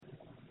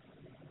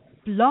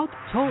Blog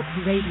Talk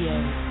Radio.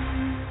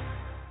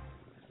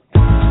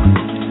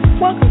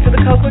 Welcome to the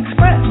Cocoa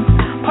Express,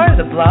 part of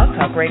the Blog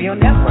Talk Radio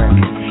Network.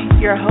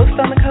 Your host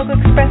on the Cocoa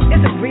Express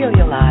is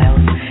Aurelia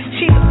Lyles.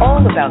 She's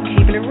all about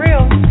keeping it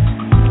real.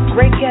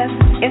 Great guests,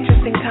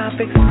 interesting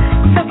topics,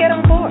 so get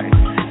on board.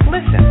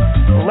 Listen,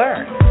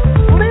 learn,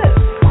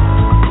 live.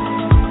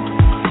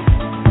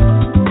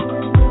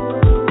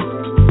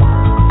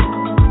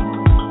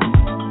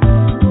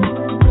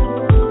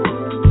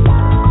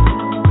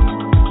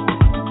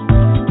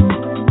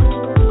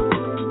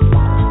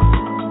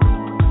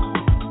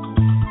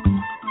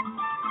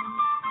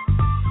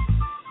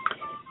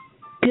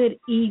 Good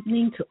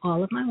evening to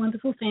all of my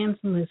wonderful fans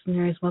and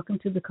listeners. Welcome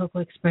to the Cocoa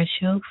Express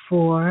Show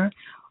for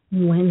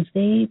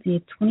Wednesday,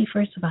 the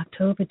 21st of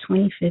October,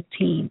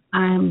 2015.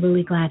 I'm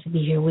really glad to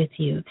be here with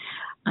you.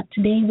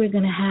 Today we're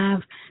going to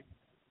have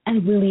a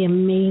really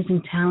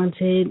amazing,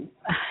 talented,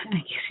 I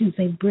guess you'd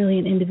say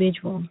brilliant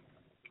individual.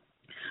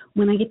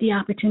 When I get the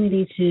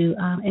opportunity to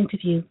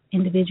interview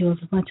individuals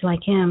as much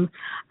like him,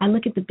 I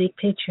look at the big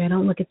picture. I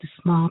don't look at the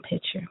small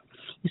picture.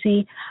 You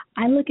see,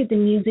 I look at the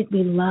music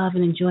we love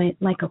and enjoy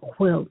like a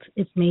quilt.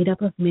 It's made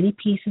up of many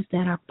pieces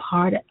that are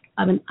part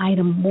of an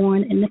item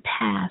worn in the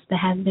past that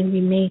has been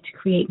remade to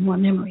create more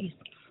memories.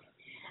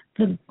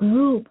 The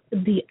group,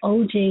 the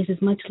OJs,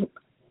 is much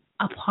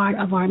a part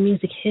of our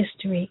music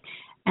history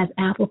as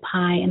apple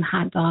pie and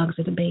hot dogs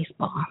are the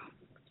baseball.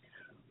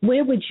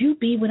 Where would you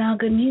be without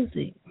good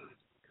music?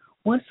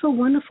 What's so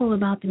wonderful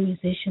about the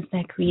musicians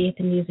that create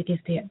the music is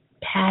their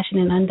passion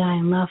and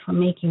undying love for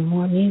making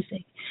more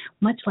music,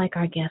 much like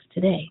our guest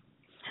today.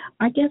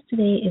 Our guest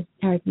today is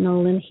Eric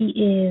Nolan. He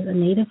is a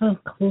native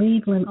of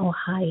Cleveland,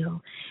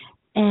 Ohio,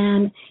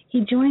 and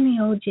he joined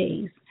the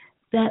OJs,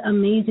 that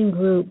amazing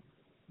group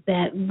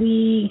that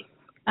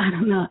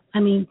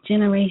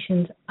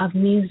generations of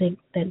music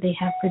that they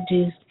have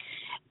produced,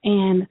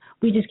 and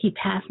we just keep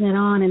passing it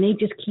on, and they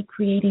just keep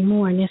creating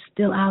more, and they're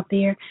still out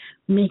there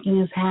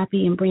making us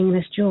happy and bringing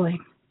us joy.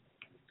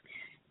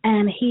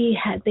 And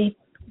they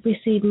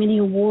received many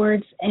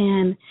awards,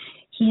 and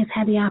he has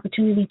had the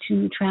opportunity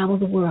to travel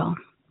the world.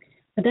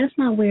 But that's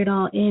not where it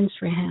all ends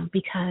for him,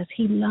 because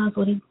he loves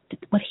what he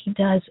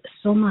does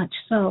so much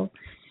so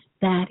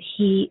that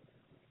he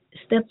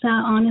steps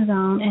out on his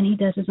own and he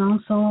does his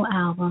own solo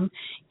album.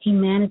 He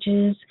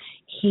manages,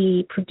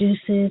 he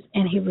produces,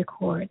 and he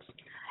records.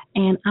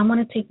 And I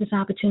want to take this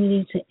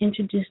opportunity to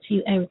introduce to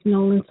you Eric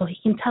Nolan so he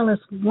can tell us,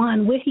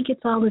 one, where he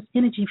gets all this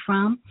energy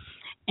from,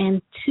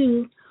 and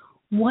two,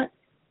 what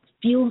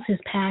fuels his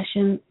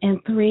passion,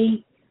 and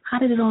three, how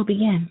did it all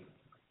begin?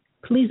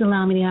 Please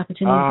allow me the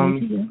opportunity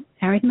to you,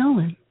 Eric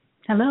Nolan.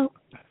 Hello.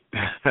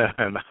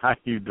 How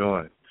you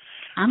doing?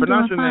 I'm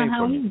doing fine.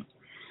 How are you?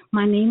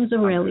 My name is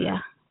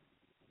Aurelia.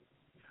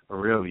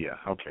 Aurelia.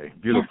 Okay.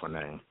 Beautiful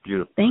name.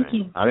 Beautiful Thank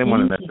name. you. I didn't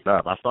want to mess it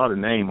up. I saw the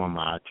name on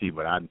my IT,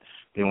 but I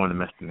didn't want to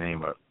mess the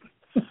name up.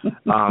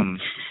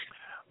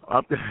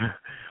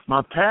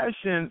 My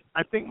passion,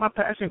 I think my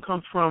passion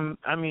comes from,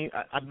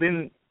 I've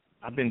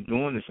been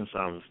doing this since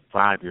I was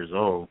 5 years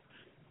old,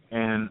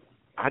 and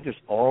I just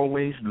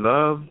always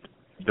loved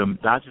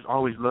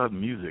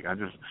music.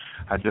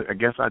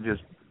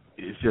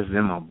 It's just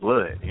in my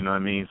blood, you know what I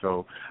mean?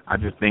 So I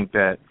just think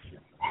that's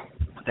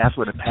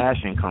where the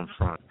passion comes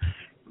from.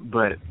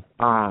 But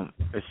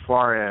as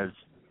far as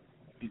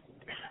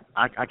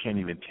I can't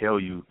even tell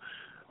you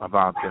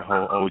about the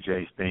whole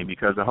OJ's thing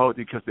because the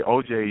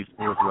OJ's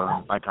was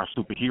like our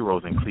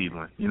superheroes in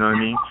Cleveland, you know what I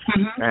mean?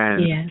 Mm-hmm.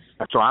 And yes.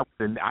 So I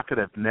could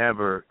have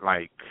never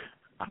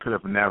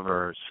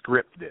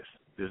scripted this.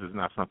 This is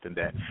not something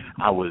that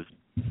I was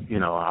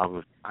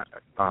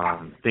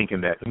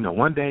thinking that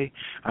one day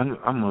I'm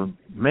gonna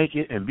make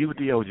it and be with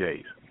the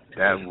OJ's.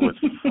 That was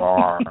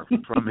far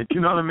from it. You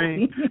know what I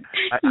mean?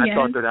 I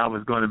thought that I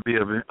was going to be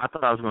able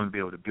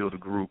to build a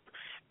group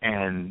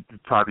and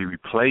probably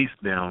replace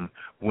them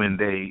when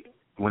they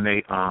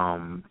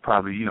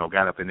probably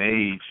got up in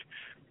age.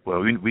 Well,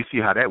 we see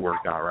how that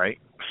worked out, right?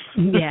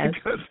 Yes.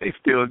 Because they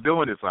still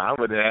doing it, so I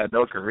would have had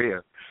no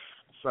career.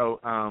 So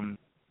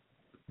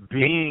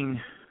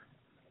being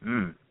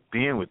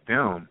with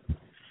them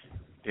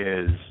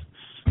is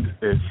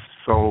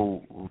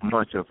so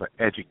much of an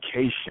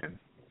education.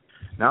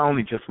 Not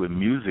only just with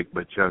music,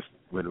 but just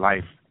with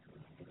life,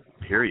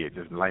 period,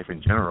 just life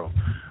in general.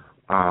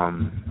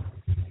 And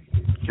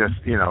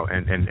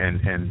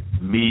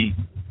me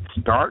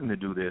starting to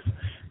do this,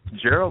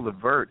 Gerald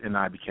Levert and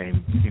I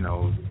became,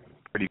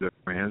 pretty good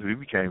friends. We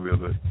became real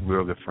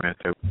good friends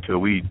until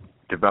we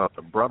developed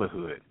a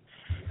brotherhood.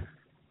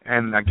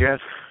 And I guess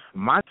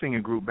my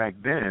singing group back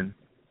then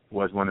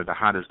was one of the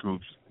hottest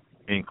groups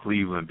in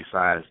Cleveland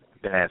besides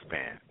Dad's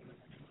Band.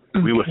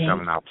 Okay. We were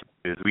selling out.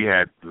 We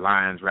had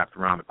lines wrapped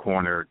around the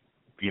corner,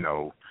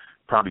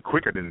 probably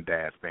quicker than the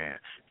Dad's Band.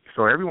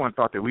 So everyone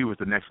thought that we was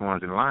the next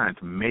ones in line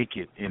to make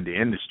it in the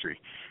industry.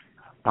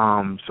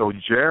 So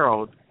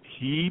Gerald,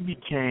 he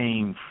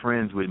became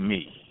friends with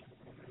me,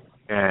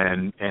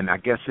 and I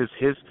guess his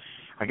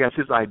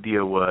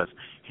idea was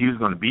he was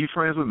going to be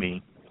friends with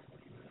me,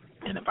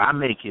 and if I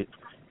make it,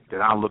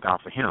 that I'll look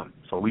out for him.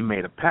 So we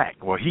made a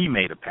pact, or he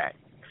made a pact.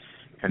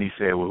 And he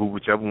said, well,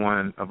 whichever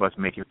one of us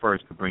make it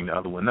first to bring the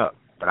other one up.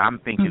 But I'm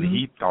thinking that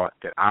he thought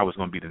that I was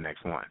going to be the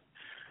next one.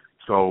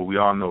 So we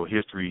all know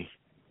history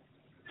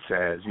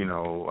says,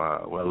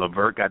 well,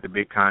 Levert got the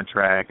big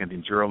contract, and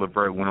then Gerald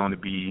Levert went on to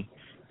be,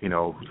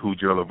 who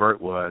Gerald Levert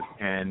was,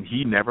 and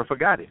he never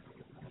forgot it.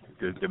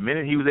 The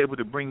minute he was able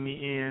to bring me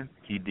in,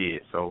 he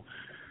did. So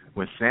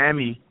when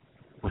Sammy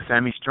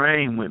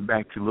Strain went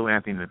back to Lil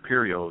Anthony and the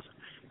Imperials,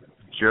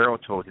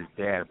 Gerald told his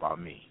dad about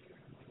me.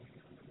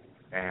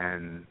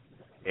 And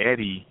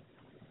Eddie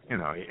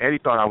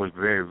thought I was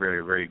very,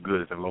 very, very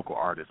good as a local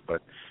artist,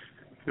 but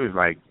he was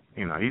like,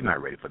 he's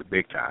not ready for the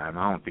big time.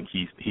 I don't think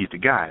he's the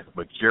guy.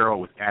 But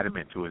Gerald was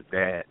adamant to his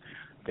dad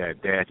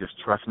that, Dad, just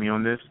trust me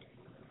on this.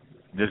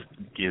 This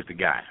is the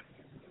guy.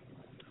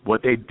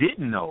 What they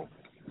didn't know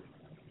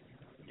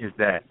is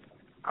that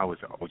I was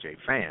an OJ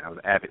fan. I was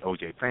an avid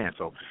OJ fan.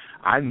 So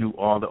I knew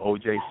all the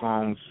OJ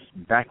songs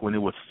back when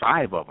there was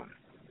 5 of them.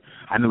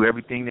 I knew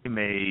everything they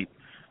made.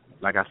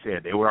 Like I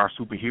said, they were our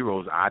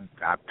superheroes. I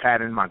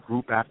patterned my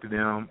group after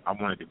them. I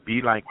wanted to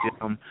be like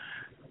them,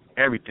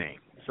 everything.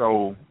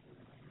 So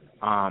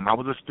I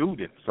was a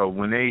student. So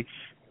when they,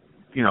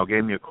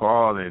 gave me a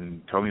call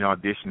and told me to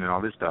audition and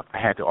all this stuff,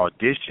 I had to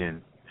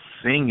audition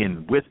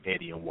singing with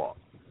Eddie and Walt.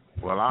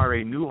 Well, I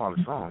already knew all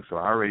the songs, so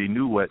I already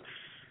knew what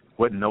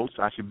notes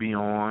I should be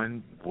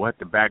on, what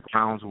the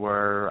backgrounds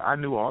were. I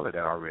knew all of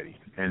that already.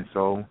 And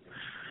so,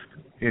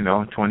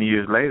 20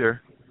 years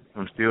later,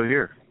 I'm still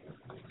here.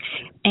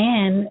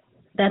 And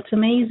that's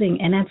amazing,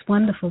 and that's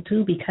wonderful,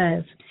 too,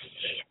 because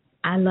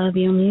I love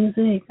your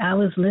music. I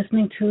was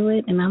listening to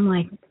it, and I'm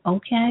like,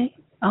 okay.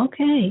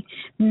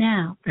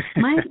 Now,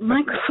 my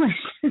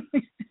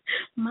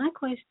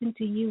question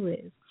to you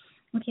is,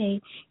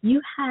 okay,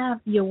 you have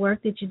your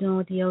work that you're doing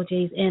with the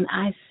OJs, and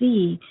I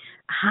see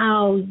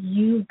how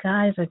you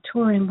guys are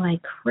touring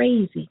like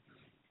crazy.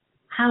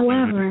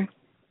 However,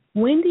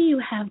 when do you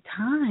have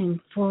time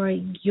for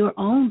your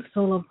own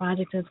solo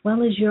project as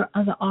well as your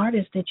other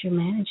artists that you're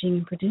managing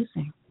and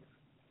producing?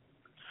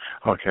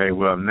 Okay,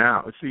 well,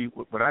 now, see,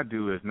 what I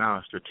do is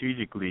now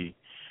strategically,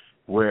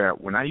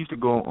 when I used to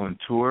go on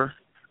tour,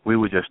 we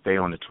would just stay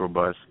on the tour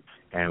bus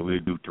and we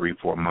would do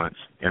 3-4 months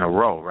in a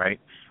row, right?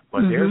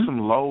 But there's some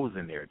lows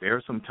in there. There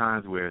are some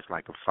times where it's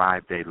like a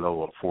 5-day low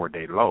or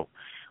 4-day low,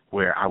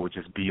 where I would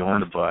just be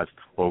on the bus,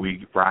 or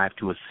we drive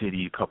to a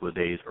city a couple of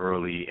days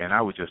early, and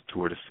I would just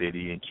tour the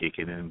city and kick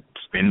it and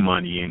spend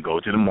money and go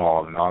to the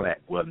mall and all that.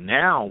 Well,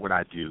 now what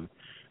I do,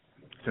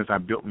 since I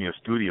built me a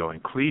studio in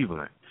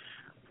Cleveland,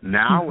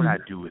 now what I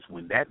do is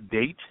when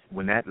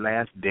that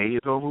last day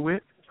is over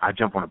with, I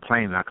jump on a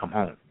plane and I come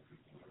home.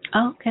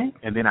 Oh, okay.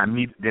 And then I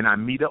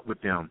meet up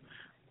with them,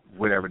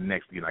 whatever the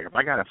next day. Like if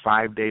I got a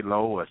 5-day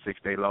low or a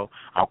 6-day low,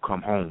 I'll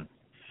come home.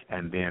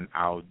 And then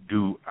I'll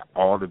do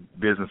all the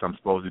business I'm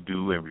supposed to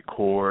do and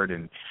record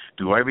and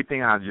do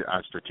everything. I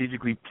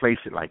strategically place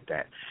it like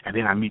that. And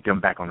then I meet them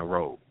back on the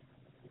road.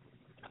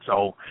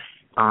 So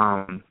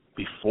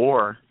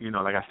before,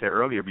 like I said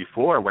earlier,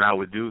 what I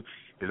would do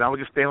is I would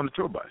just stay on the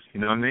tour bus, you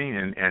know what I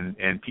mean?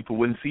 And people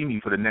wouldn't see me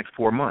for the next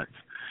 4 months.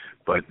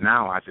 But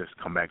now I just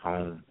come back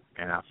home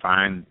and I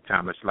find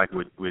time. It's like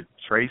with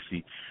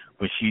Tracy,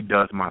 when she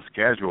does my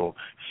schedule,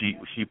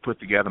 she put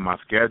together my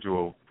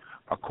schedule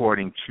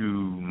according to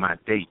my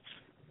dates,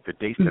 the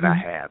dates that I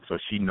have. So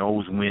she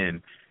knows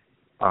when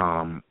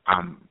I'm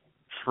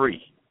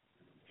free,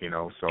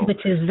 so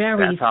which is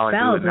very that's how I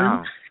do it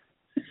now.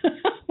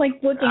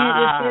 Like looking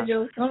at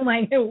your schedule, I'm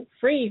like,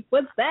 free,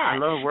 what's that? I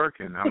love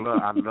working. I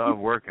love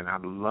working. I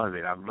love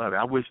it.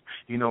 I wish,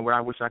 what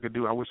I wish I could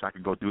do? I wish I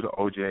could go do the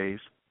OJs.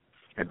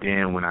 And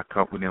then when I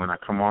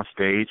come on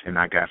stage and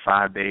I got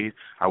 5 days,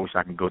 I wish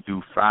I could go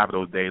do 5 of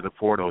those days or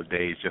 4 of those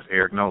days, just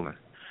Eric Nolan.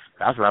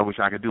 That's what I wish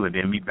I could do, and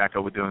then meet back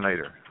up with them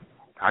later.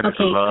 I just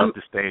love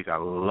the stage. I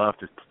love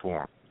to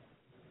perform.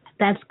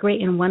 That's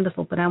great and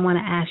wonderful, but I want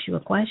to ask you a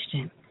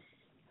question.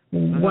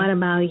 What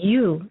about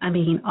you? I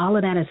mean, all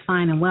of that is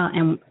fine and well,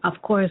 and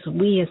of course,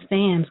 we as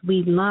fans,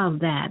 we love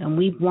that, and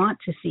we want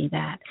to see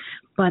that.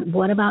 But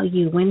what about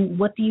you?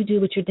 What do you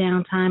do with your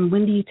downtime?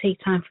 When do you take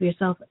time for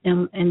yourself,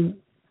 and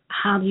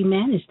how do you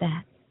manage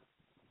that?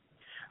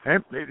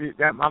 I'm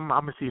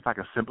going to see if I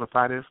can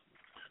simplify this,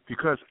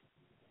 because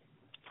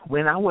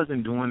when I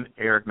wasn't doing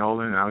Eric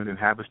Nolan and I didn't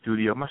have a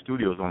studio, my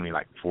studio was only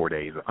like 4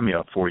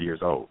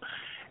 years old.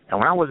 And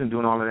when I wasn't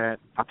doing all of that,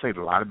 I played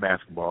a lot of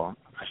basketball.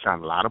 I shot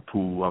a lot of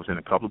pool. I was in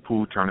a couple of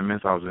pool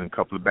tournaments. I was in a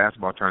couple of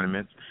basketball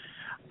tournaments.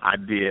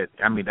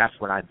 That's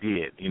what I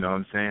did, you know what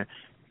I'm saying?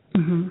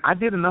 I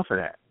did enough of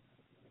that.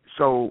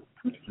 So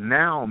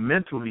now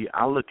mentally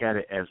I look at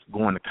it as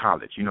going to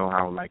college. You know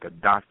how like a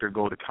doctor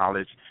go to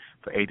college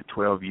for 8 to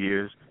 12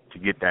 years to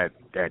get that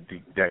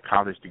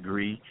college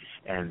degree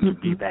and to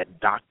be that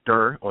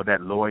doctor or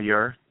that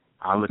lawyer.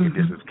 I look at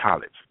this as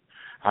college.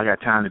 I got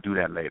time to do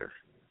that later.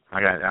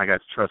 I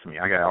got trust me.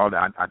 I got all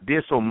that. I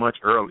did so much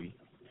early,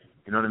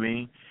 you know what I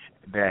mean,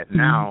 that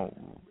now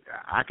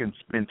I can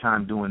spend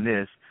time doing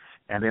this,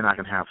 and then I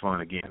can have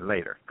fun again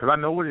later, because I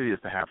know what it is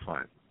to have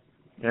fun.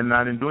 and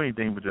I didn't do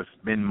anything but just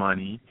spend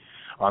money.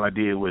 All I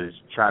did was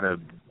try to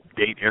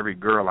date every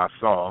girl I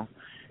saw,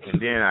 and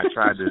then I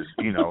tried to,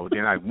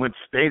 then I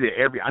stayed at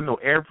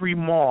every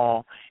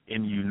mall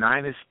in the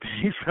United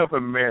States of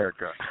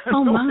America.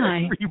 Oh,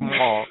 my. Every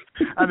mall.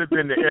 I've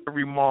been to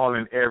every mall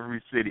in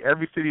every city.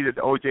 Every city that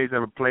the OJs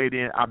ever played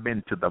in, I've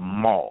been to the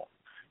mall.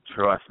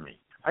 Trust me.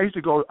 I used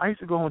to go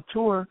on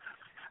tour.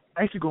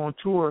 I used to go on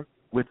tour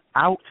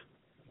without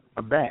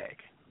a bag.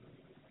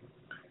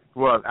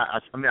 Well, I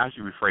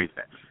should rephrase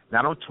that.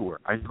 Not on tour.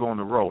 I used to go on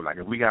the road. Like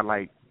if we got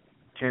like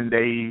 10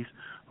 days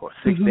or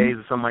 6 days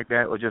or something like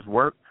that, or just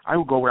work, I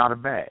would go without a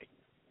bag.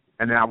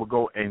 And then I would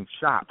go and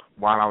shop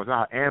while I was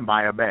out and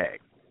buy a bag.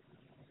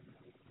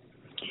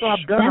 So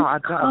I've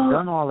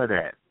done all of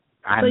that.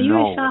 So you're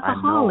a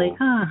shopaholic,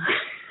 huh?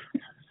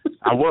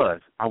 I was.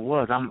 I'm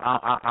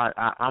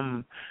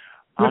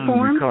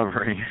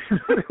recovering.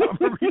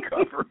 I'm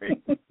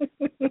recovering.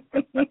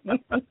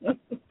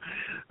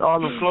 All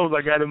the clothes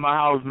I got in my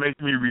house makes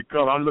me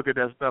recover. I look at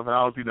that stuff and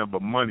I don't see nothing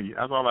but money.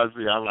 That's all I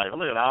see. I'm like,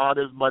 look at all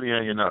this money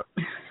hanging up.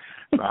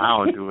 So I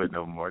don't do it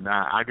no more.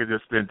 Now I could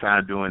just spend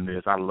time doing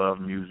this. I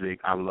love music.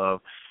 I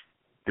love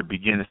the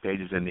beginning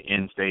stages and the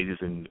end stages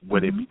and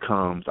what it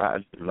becomes. I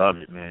just love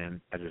it,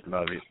 man. I just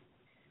love it.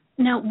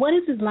 Now, what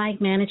is it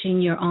like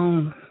managing your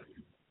own?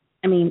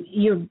 I mean,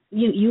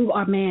 you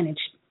are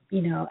managed,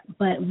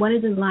 but what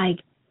is it like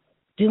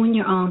doing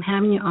your own,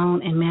 having your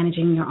own, and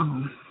managing your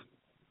own?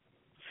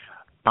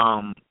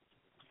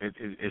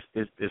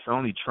 It's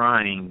only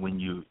trying when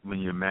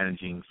you're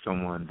managing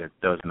someone that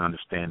doesn't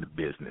understand the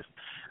business.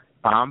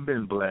 I've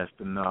been blessed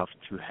enough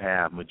to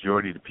have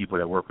majority of the people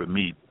that work with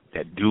me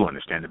that do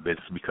understand the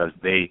business because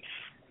they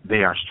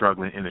are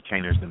struggling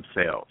entertainers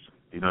themselves.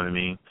 You know what I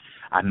mean?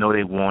 I know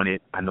they want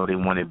it. I know they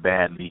want it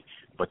badly,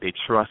 but they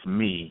trust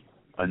me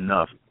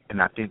enough.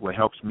 And I think what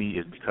helps me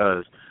is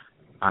because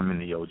I'm in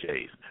the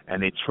OJs,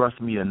 and they trust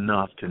me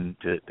enough to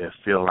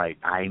feel like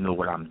I know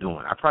what I'm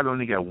doing. I probably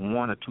only got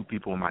one or two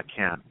people in my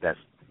camp that's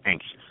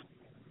anxious.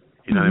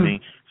 You know what I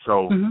mean?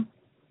 So,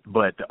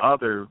 but the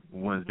other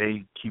ones,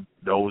 they keep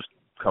those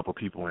couple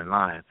people in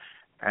line,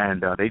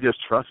 and they just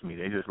trust me.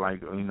 They just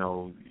like,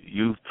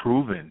 you've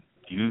proven,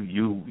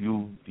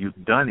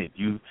 you've done it,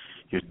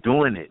 you're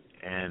doing it,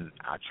 and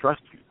I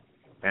trust you.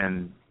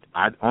 And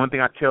only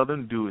thing I tell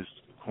them to do is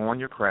hone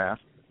your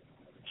craft.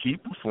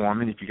 Keep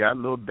performing. If you got a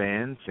little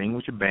band, sing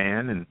with your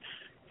band, and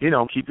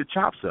keep the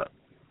chops up.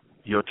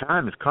 Your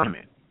time is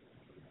coming.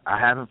 I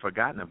haven't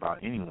forgotten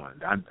about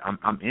anyone.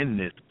 I'm in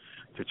this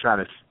to try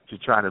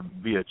to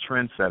be a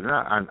trendsetter.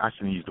 I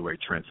shouldn't use the word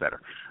trendsetter.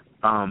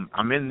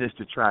 I'm in this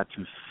to try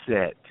to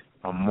set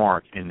a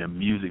mark in the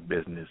music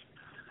business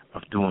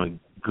of doing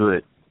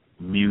good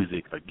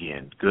music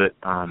again. Good,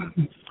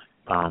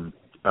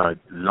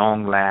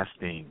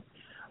 long-lasting,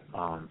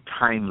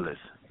 timeless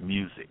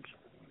music.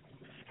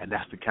 And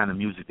that's the kind of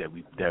music that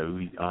we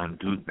do.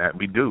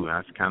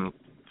 That's the kind of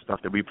stuff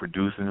that we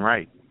produce and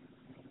write.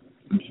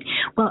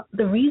 Well,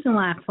 the reason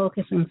why I'm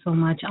focusing so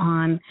much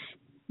on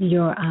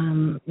your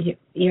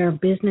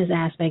business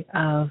aspect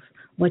of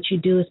what you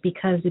do is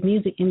because the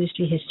music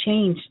industry has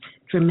changed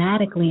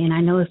dramatically, and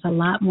I notice a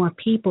lot more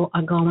people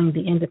are going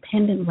the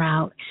independent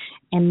route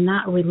and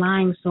not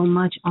relying so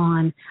much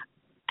on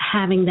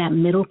having that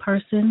middle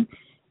person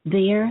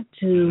there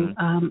to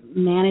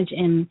manage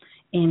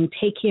and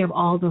take care of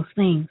all those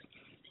things.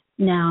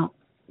 Now,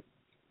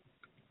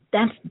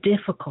 that's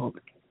difficult.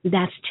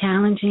 That's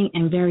challenging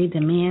and very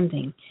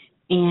demanding.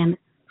 And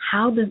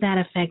how does that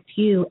affect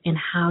you and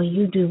how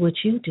you do what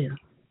you do?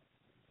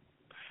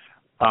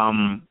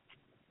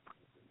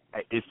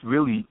 It's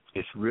really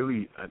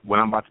what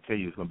I'm about to tell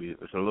you is going to be,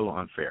 it's a little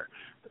unfair.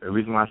 The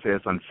reason why I say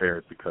it's unfair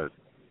is because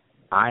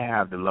I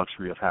have the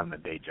luxury of having a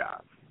day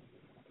job,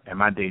 and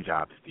my day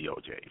job is the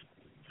OJs.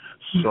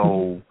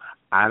 So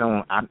I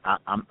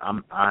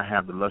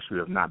have the luxury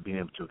of not being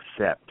able to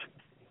accept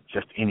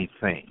just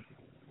anything.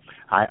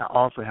 I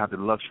also have the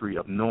luxury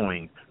of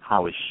knowing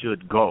how it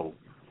should go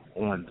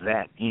on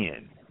that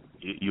end.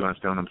 You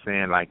understand what I'm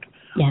saying? Like,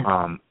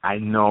 I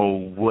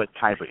know what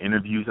type of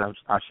interviews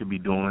I should be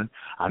doing.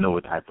 I know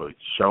what type of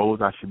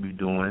shows I should be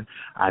doing.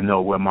 I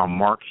know where my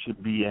mark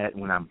should be at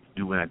when I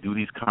do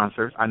these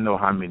concerts. I know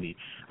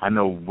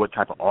what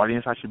type of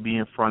audience I should be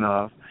in front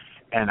of.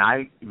 And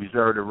I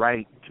reserve the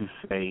right to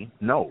say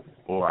no,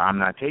 or I'm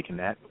not taking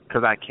that,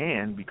 because I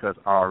can, because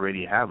I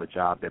already have a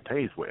job that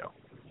pays well.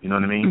 You know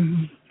what I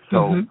mean?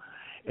 So,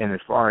 and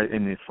as far as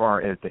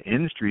the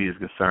industry is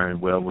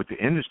concerned, well, with the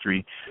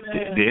industry,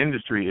 the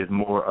industry is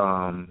more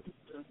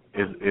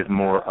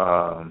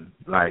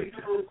like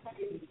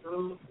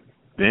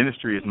the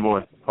industry is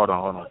more. Hold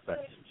on a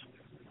second.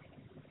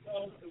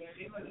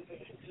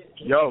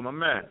 Yo, my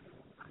man.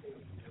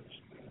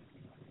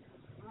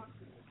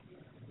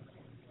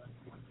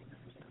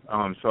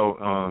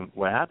 So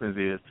what happens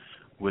is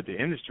with the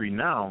industry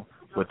now,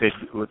 what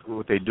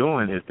they're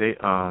doing is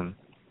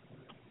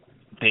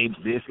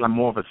it's like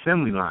more of an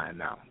assembly line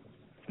now.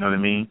 You know what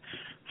I mean?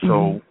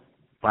 So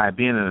by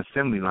being an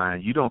assembly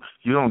line, you don't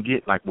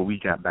get like what we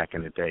got back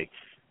in the day,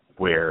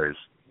 whereas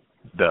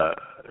the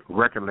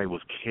record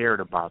labels cared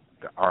about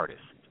the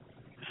artist.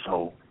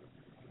 So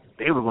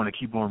they were going to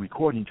keep on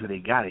recording until they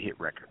got a hit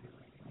record.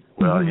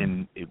 Well,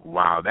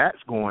 while that's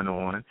going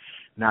on,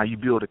 now you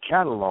build a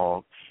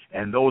catalog,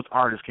 and those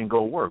artists can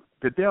go work.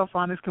 The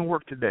Delphonics can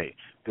work today.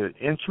 The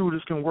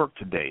Intruders can work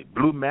today.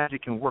 Blue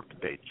Magic can work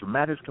today.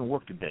 Dramatics can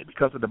work today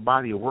because of the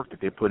body of work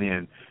that they put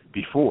in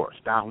before.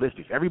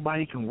 Stylistics.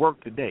 Everybody can work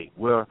today.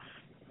 Well,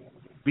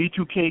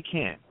 B2K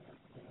can't.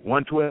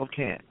 112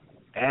 can't.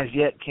 As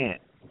Yet can't.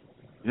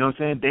 You know what I'm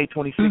saying? Day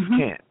 26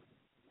 can't.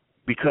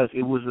 Because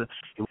it was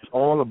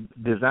all a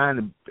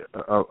design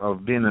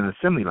of being an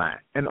assembly line.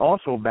 And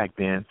also back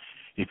then,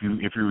 if you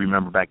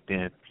remember back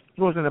then,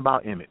 it wasn't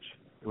about image.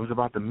 It was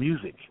about the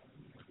music.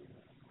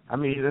 I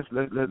mean, let's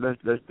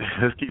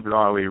keep it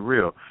all the way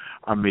real.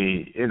 I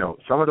mean, you know,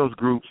 some of those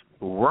groups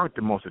weren't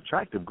the most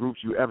attractive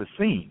groups you ever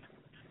seen.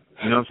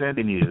 You know what I'm saying?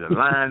 They needed a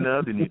line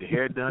up, they needed the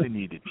hair done, they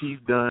needed the teeth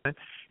done.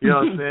 You know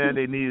what I'm saying?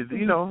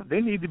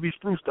 They need to be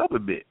spruced up a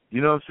bit.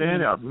 You know what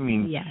I'm saying? I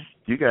mean,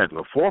 you got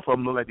the fourth of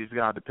them look like these guys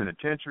out of the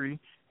penitentiary,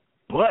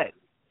 but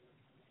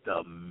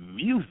the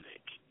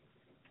music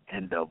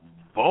and the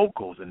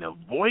vocals and the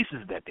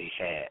voices that they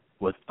had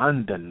was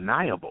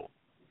undeniable.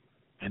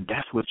 And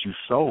that's what you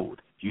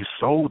sold. You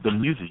sold the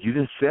music. You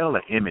didn't sell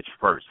an image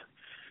first.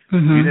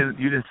 You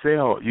didn't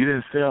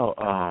sell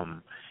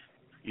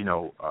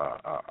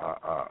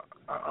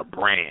a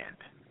brand.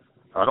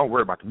 Don't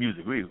worry about the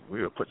music.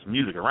 We'll put some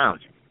music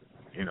around you,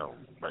 you know.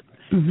 But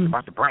it's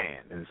about the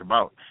brand, and it's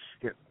about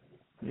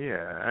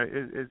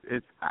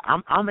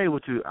I'm able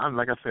to.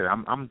 Like I said,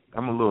 I'm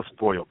a little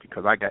spoiled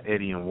because I got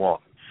Eddie and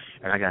Walt,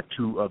 and I got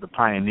two of the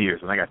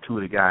pioneers, and I got two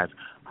of the guys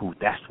who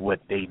that's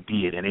what they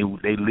did, and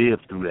they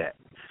lived through that,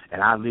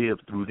 and I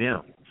lived through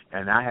them,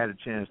 and I had a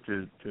chance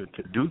to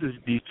do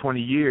these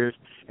 20 years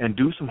and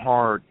do some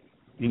hard,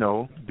 you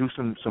know, do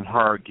some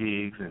hard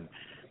gigs,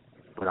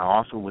 but I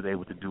also was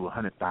able to do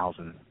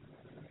 100,000,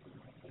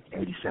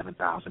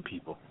 87,000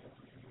 people,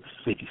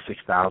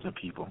 56,000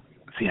 people.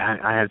 See,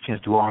 I had a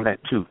chance to do all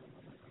that too.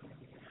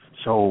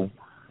 So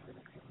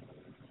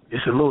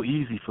it's a little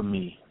easy for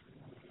me.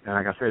 And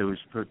like I said, it was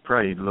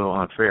probably a little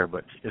unfair,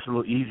 but it's a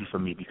little easy for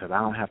me because I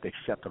don't have to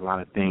accept a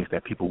lot of things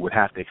that people would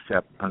have to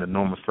accept under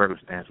normal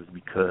circumstances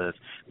because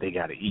they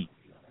got to eat.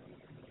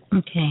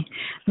 So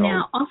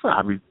now, also...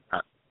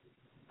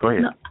 go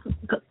ahead.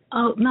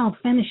 No,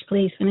 finish,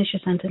 please. Finish your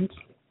sentence.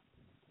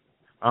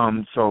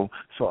 I'm a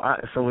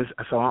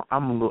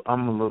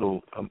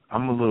little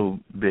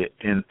bit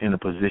in a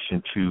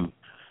position to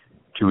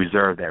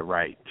reserve that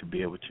right to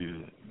be able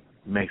to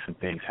make some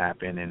things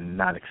happen and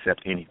not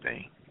accept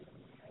anything.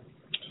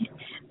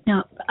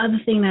 Now, the other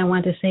thing that I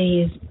want to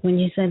say is when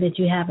you said that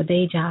you have a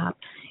day job,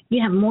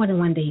 you have more than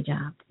one day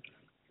job.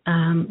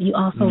 You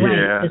also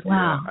write as well.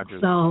 Yeah, I do.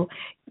 So,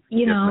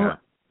 you know,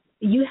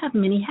 you have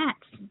many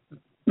hats.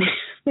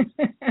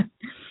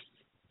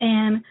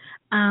 And,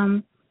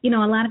 you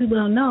know, a lot of people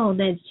don't know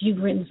that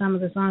you've written some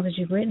of the songs that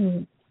you've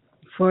written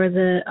for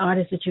the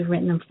artists that you've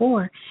written them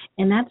for,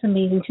 and that's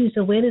amazing, too.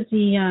 So where does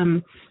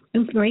the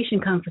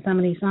inspiration come for some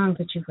of these songs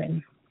that you've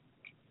written?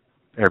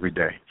 Every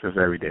day, just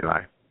everyday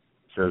life.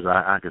 Says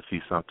I could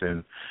see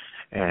something,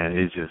 and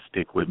it just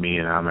stick with me,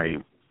 and I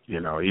may, you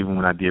know, even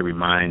when I did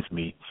Reminds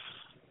Me,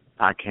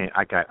 I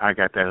got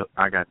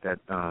that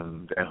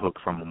hook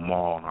from a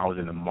mall. I was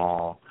in the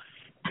mall,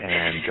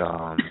 and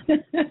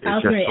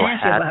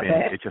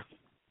it just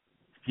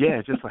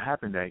so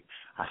happened that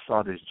I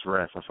saw this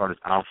dress, I saw this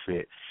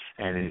outfit,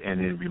 and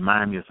it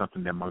reminded me of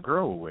something that my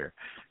girl would wear.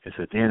 And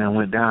so then I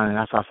went down and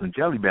I saw some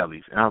Jelly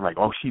Bellies, and I was like,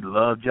 oh, she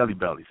loved Jelly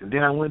Bellies. And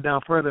then I went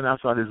down further and I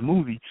saw this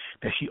movie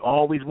that she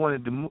always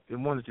wanted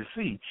to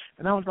see,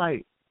 and I was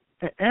like,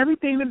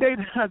 everything today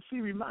that I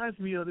see reminds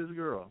me of this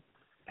girl.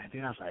 And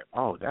then I was like,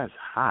 oh, that's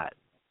hot.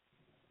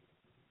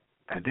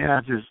 And then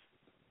I just,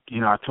 you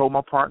know, I told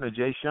my partner,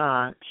 Jay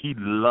Sean, he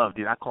loved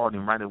it. I called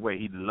him right away.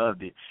 He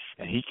loved it.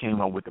 And he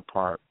came up with the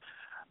part.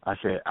 I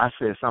said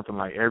something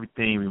like,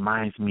 everything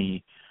reminds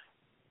me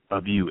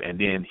of you. And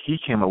then he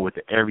came up with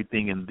the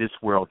everything in this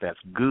world that's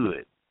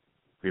good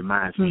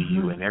reminds me of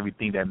you. And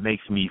everything that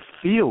makes me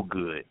feel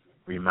good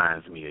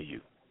reminds me of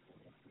you.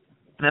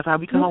 And that's how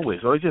we come up with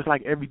it. So it's just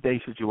like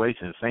everyday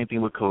situations. Same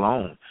thing with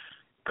Cologne.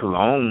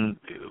 Cologne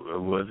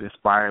was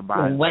inspired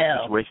by a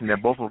situation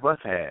that both of us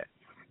had.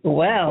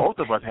 Well, both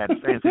of us had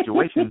the same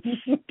situation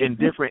at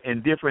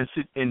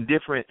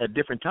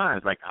different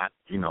times. Like I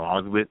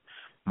was with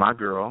my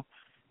girl,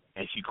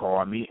 and she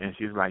called me, and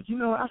she was like, you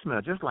know, I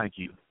smell just like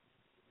you.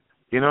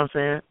 You know what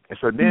I'm saying? And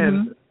so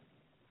then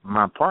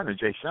my partner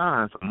Jay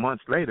Sean, some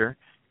months later,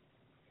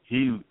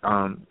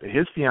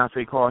 his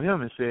fiance called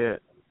him and said,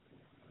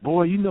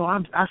 boy, you know,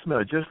 I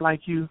smell just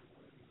like you,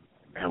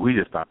 and we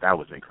just thought that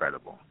was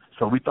incredible.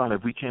 So we thought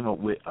if we came up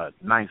with a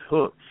nice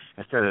hook,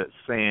 instead of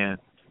saying,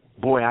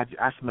 boy, I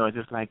smell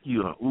just like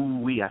you, or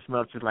ooh-wee, I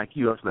smell just like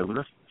you, I was like, well,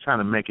 let's try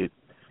to make it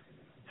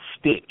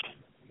stick.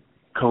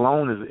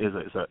 Cologne is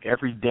an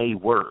everyday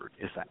word.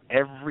 It's an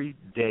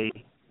everyday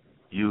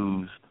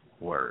used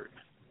word.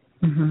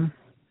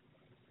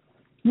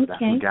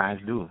 That's what guys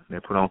do. They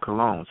put on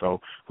cologne.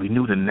 So we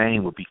knew the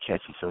name would be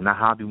catchy. So now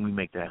how do we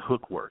make that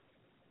hook work?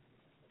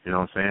 You know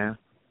what I'm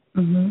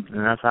saying? Mm-hmm.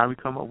 And that's how we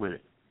come up with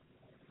it.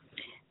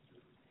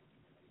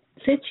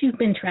 Since you've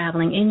been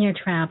traveling, in your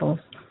travels,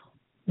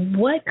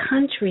 what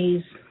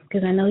countries,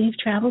 because I know you've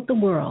traveled the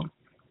world,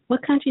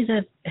 what countries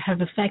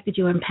have affected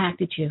you,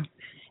 impacted you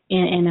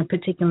in a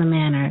particular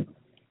manner?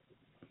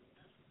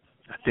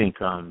 I think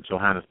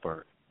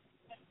Johannesburg.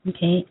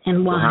 Okay,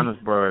 and why?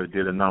 Johannesburg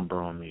did a number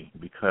on me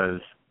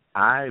because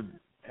I've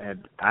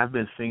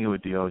been singing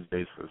with the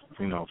OJs for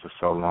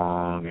so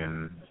long,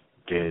 and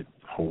did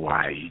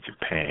Hawaii,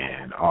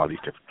 Japan, all these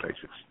different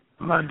places,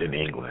 London,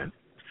 England.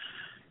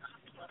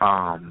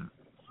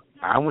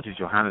 I went to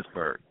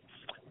Johannesburg,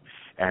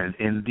 and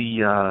in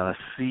the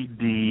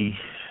CD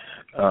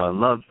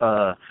Love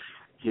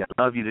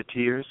You to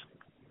Tears,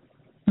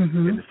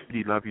 mm-hmm. in the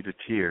CD Love You to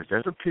Tears,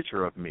 there's a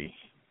picture of me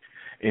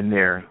in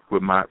there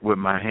with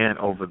my hand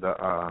over the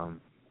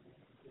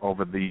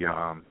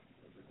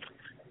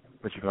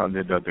what you call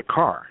it, the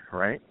car,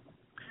 right?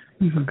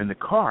 Mm-hmm. In the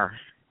car,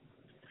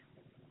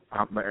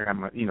 I'm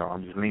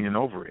just leaning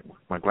over it with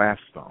my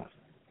glasses on.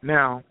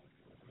 Now,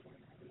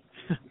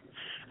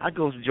 I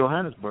go to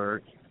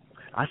Johannesburg.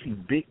 I see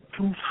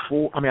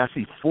I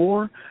see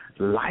 4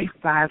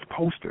 life-size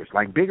posters,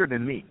 like bigger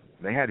than me.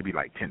 They had to be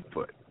like 10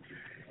 foot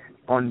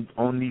on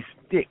these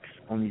sticks,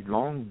 on these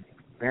long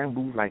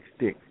bamboo-like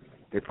sticks.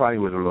 They probably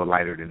was a little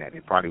lighter than that.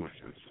 It probably was,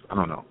 I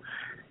don't know.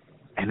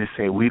 And it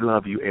said, "We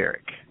love you,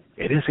 Eric."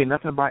 It didn't say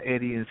nothing about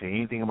Eddie. It didn't say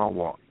anything about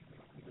Walt.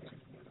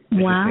 It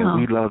just said,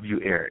 "We love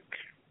you, Eric."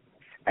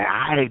 And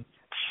I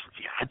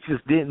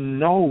just didn't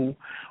know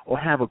or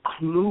have a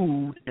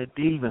clue that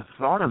they even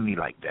thought of me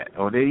like that.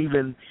 Or they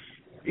even,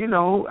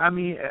 I'm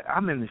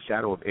in the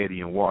shadow of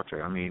Eddie and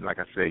Walter. I mean, like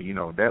I said,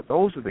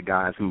 those are the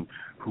guys who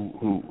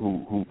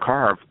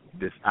carved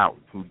this out,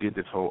 who did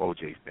this whole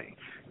OJ thing.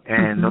 And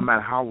mm-hmm. no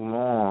matter how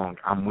long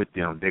I'm with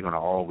them, they're going to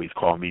always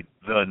call me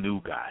the new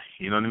guy.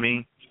 You know what I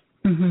mean?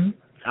 Mm-hmm.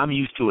 I'm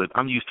used to it.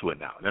 I'm used to it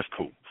now. That's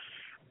cool.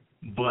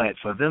 But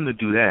for them to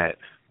do that,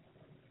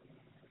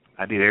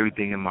 I did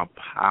everything in my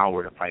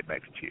power to fight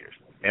back the tears.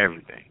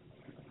 Everything.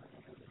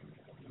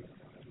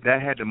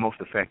 That had the most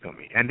effect on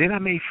me. And then I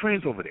made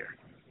friends over there.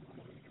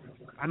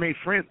 I made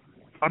friends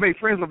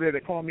over there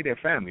that called me their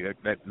family.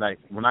 That like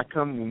when I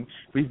come,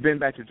 we've been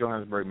back to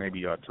Johannesburg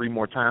maybe 3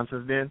 more times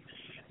since then.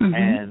 Mm-hmm.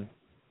 And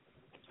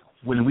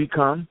when we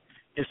come,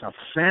 it's a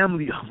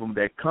family of them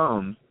that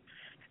comes,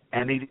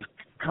 and they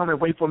come and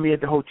wait for me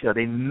at the hotel.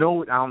 They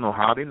know, I don't know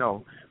how they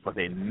know, but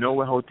they know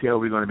what hotel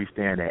we're going to be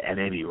staying at, and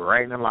they be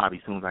right in the lobby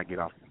as soon as I get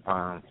off,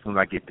 as soon as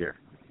I get there.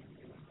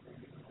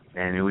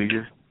 And then we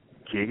just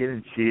kick it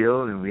and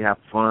chill, and we have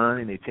fun,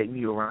 and they take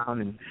me around,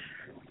 and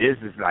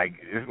it's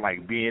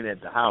like being at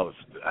the house.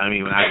 I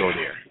mean, when I go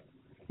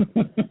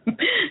there.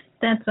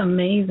 That's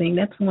amazing.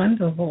 That's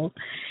wonderful.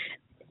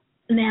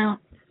 Now,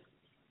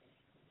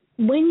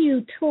 when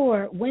you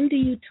tour, when do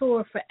you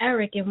tour for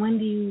Eric, and when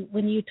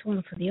you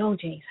tour for the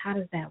OJs? How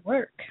does that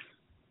work?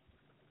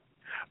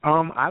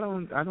 I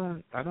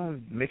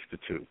don't mix the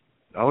two.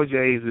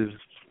 OJs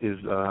is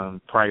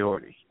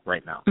priority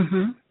right now.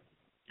 Mm-hmm.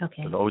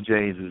 Okay. So the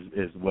OJs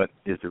is what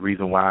is the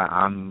reason why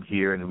I'm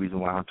here and the reason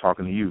why I'm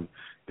talking to you.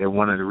 They're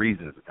one of the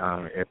reasons.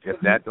 If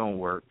that don't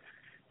work,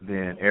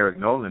 then Eric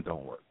Nolan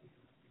don't work.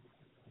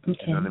 Okay.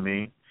 You know what I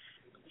mean?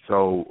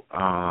 So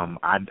I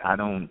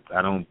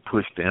don't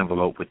push the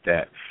envelope with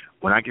that.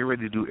 When I get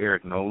ready to do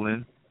Eric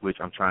Nolan, which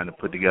I'm trying to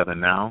put together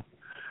now,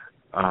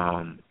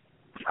 I'm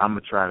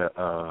gonna try to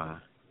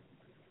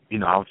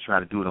I'll try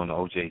to do it on the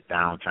OJ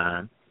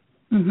downtime.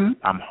 Mm-hmm.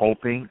 I'm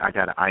hoping I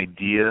got an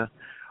idea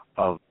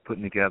of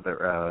putting together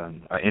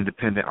an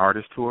independent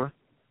artist tour.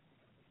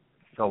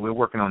 So we're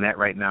working on that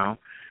right now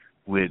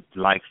with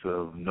likes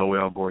of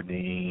Noel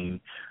Bourdain,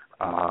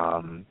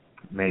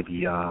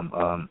 maybe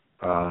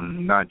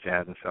not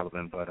Jasmine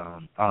Sullivan, but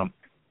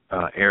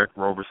Eric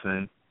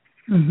Roberson,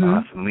 mm-hmm.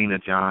 Selena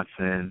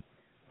Johnson,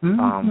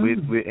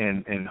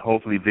 mm-hmm. and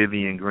hopefully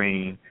Vivian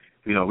Green.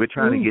 We're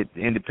trying to get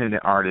the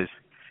independent artists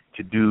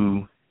to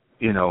do,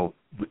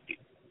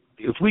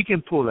 if we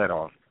can pull that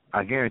off,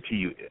 I guarantee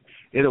you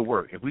it'll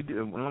work. If we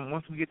do,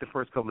 once we get the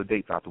first couple of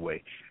dates out the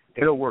way,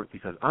 it'll work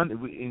because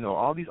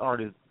all these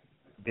artists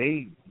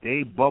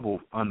they bubble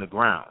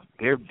underground.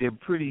 They're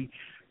pretty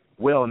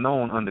well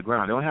known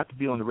underground. They don't have to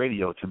be on the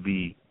radio to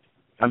be,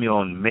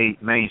 on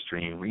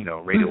mainstream,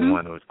 Radio mm-hmm.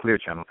 1 or Clear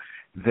Channel.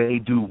 They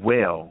do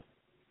well,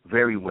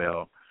 very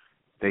well.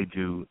 They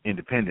do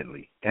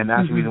independently, and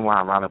that's mm-hmm. the reason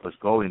why a lot of us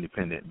go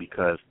independent,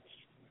 because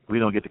we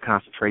don't get the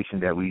concentration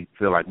that we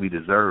feel like we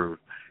deserve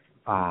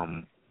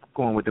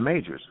going with the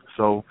majors.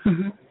 So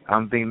mm-hmm.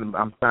 I'm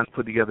trying to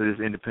put together this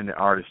independent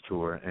artist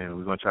tour, and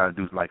we're going to try to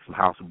do like some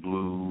House of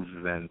Blues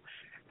and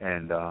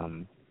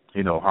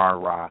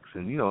hard rocks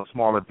and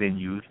smaller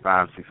venues,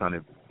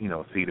 500-600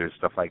 seaters,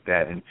 stuff like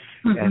that, and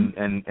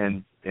mm-hmm.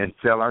 and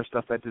sell our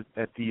stuff at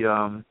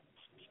the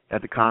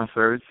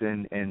concerts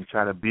and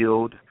try to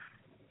build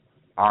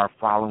our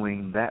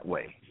following that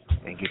way.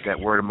 and get that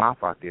word of mouth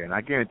out there. And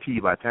I guarantee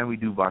you, by the time we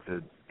do about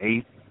the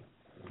eighth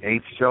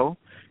show,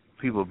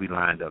 people will be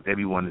lined up. They'll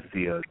be wanting to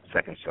see a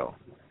second show.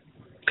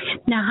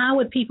 Now, how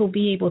would people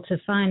be able to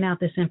find out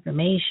this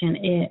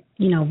information,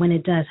 when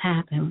it does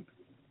happen?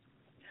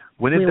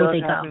 When it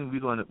does happen,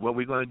 what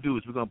we're going to do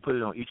is we're going to put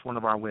it on each one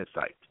of our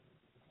websites.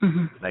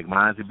 Mm-hmm. Like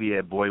mine would be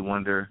at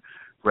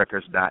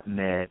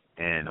boywonderrecords.net,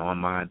 and on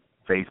my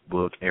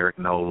Facebook, Eric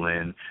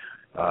Nolan,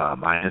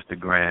 my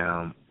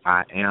Instagram,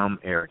 I am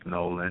Eric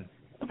Nolan,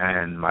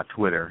 and my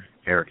Twitter,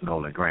 Eric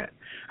Nolan Grant.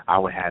 I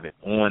would have it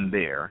on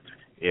there.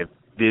 If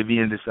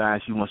Vivian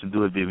decides she wants to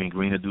do it, Vivian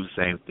Green will do the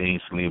same thing.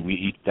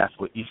 Celine, that's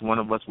what each one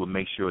of us will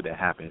make sure that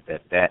happens.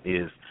 That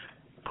is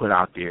put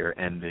out there,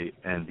 and the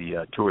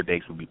tour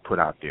dates will be put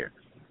out there,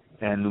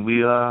 and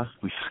we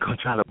just gonna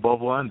try to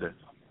bubble under.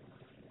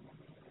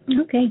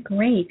 Okay,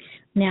 great.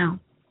 Now,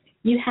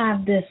 you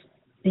have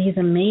these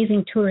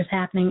amazing tours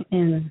happening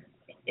in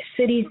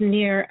cities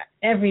near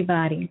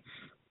everybody,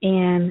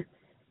 and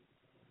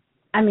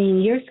I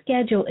mean your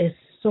schedule is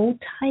so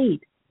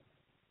tight.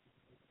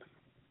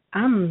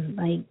 I'm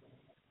like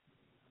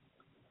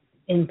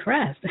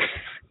impressed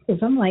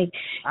because I'm like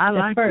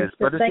the first,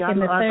 the second,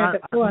 the third,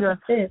 the fourth, the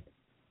fifth.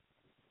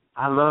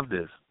 I love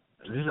this.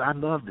 I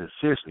love this.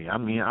 Seriously, I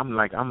mean, I'm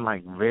like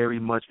very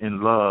much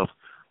in love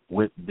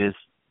with this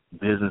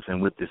business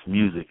and with this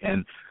music,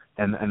 and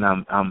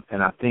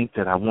I think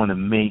that I want to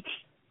make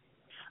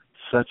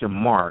such a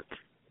mark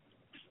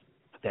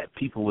that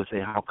people would say,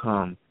 how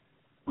come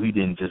we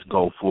didn't just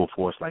go full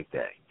force like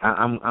that?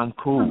 I'm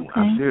cool. Okay.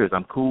 I'm serious.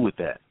 I'm cool with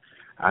that.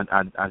 I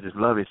just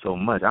love it so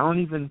much. I don't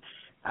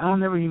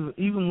ever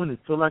even when it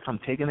feel like I'm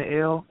taking the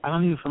L, I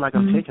don't even feel like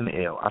I'm taking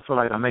the L. I feel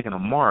like I'm making a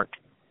mark,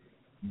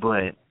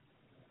 but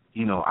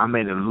I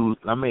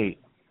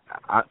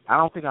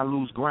don't think I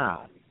lose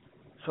ground.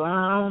 So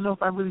I don't know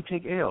if I really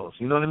take L's.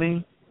 You know what I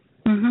mean?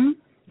 Mhm.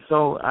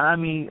 So I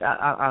mean,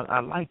 I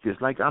like this.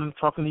 Like I'm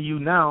talking to you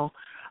now,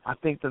 I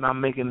think that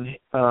I'm making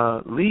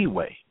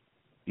leeway.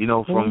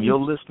 From your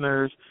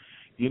listeners.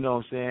 You know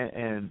what I'm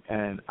saying?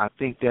 And I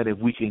think that if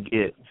we can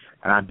get,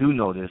 and I do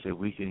know this, if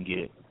we can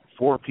get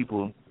 4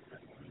 people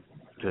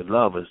to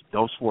love us,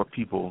 those 4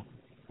 people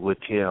would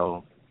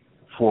tell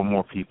 4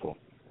 more people.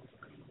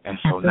 And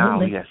so Absolutely. now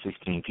we got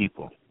 16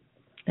 people.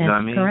 That's you know what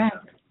I mean?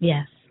 Correct.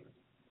 Yes.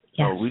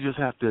 So we just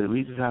have to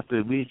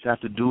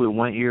do it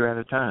one ear at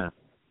a time.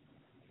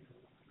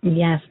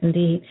 Yes,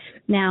 indeed.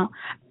 Now,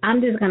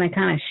 I'm just going to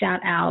kind of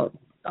shout out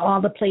all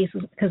the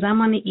places because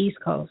I'm on the East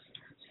Coast.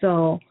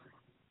 So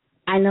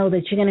I know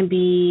that you're going to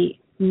be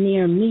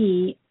near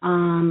me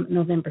on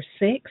November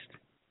 6th,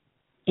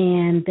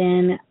 and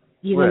then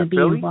you're going to be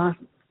Philly? in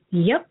Boston.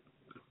 Yep.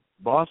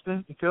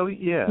 Boston, Philly?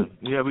 Yeah,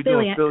 we're Philly,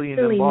 doing Philly and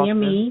then Boston. Near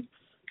me.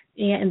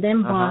 Yeah, and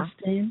then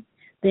Boston.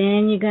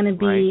 Then you're going to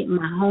be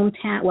my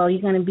hometown. Well,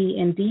 you're going to be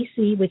in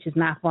D.C., which is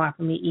not far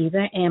from me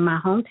either, and my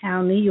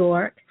hometown, New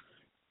York,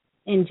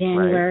 in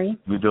January. Right.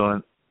 We're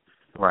doing,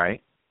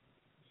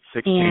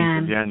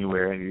 16th of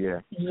January,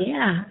 yeah.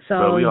 Yeah.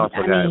 So we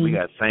also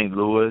got St.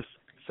 Louis,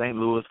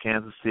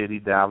 Kansas City,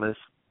 Dallas.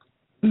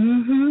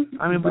 Mhm.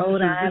 I mean,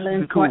 Rhode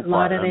Island, cool Fort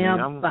Lauderdale,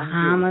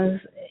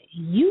 Bahamas.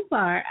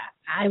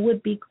 I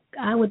would be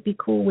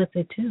cool with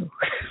it too.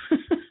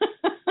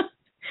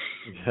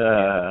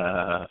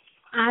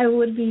 I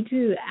would be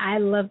too. I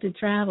love to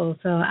travel,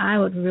 so I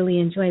would really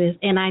enjoy this.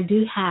 And I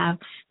do have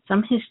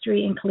some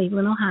history in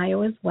Cleveland,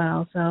 Ohio as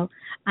well, so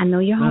I know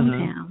your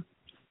hometown.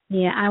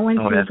 Yeah, I went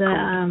to the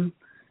cool.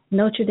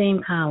 Notre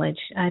Dame College.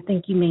 I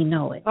think you may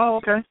know it. Oh,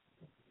 okay.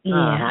 Yeah,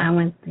 I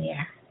went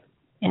there.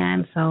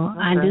 And so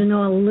I do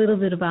know a little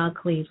bit about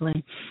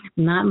Cleveland,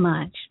 not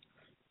much.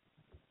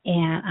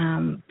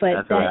 And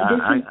but that's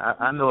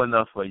I know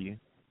enough for you.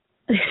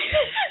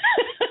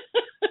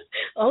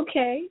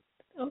 Okay.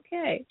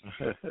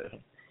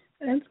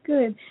 That's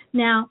good.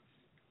 Now,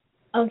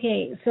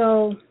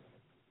 so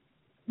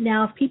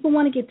now if people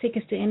want to get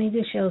tickets to any of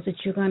the shows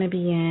that you're going to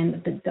be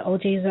in, the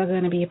OJs are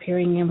going to be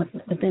appearing in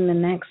within the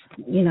next,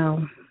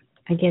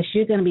 I guess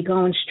you're going to be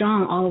going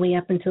strong all the way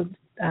up until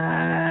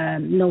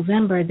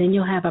November. Then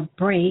you'll have a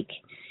break,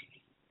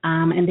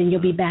 and then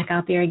you'll be back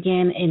out there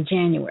again in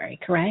January,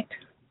 correct?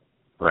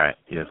 Right.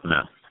 Yes,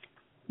 ma'am.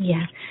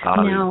 Yeah.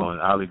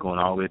 I'll be going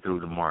all the way through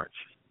to March.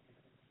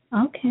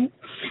 Okay.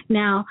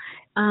 Now,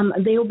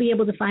 they will be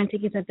able to find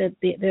tickets at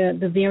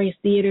the various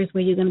theaters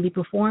where you're going to be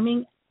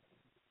performing?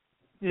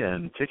 Yeah,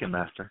 and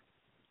Ticketmaster.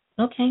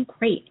 Okay,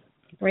 great.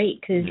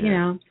 Because,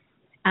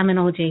 I'm an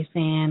OJ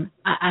fan.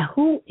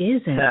 Who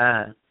isn't?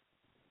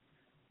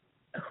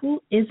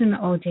 Who isn't an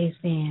OJ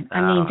fan?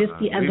 I mean, just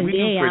the other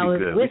day I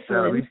was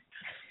whistling.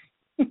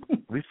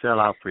 We sell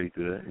out pretty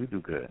good. We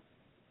do good.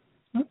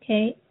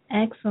 Okay,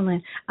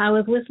 excellent. I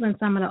was whistling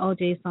some of the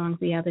OJ songs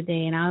the other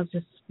day, and I was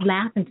just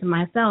laughing to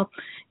myself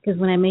because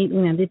when I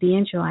did the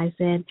intro, I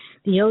said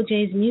the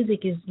OJ's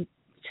music is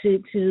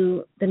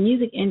to the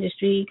music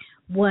industry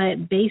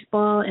what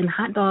baseball and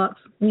hot dogs,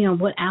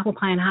 what apple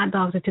pie and hot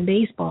dogs are to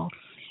baseball.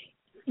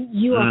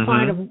 You are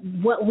part of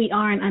what we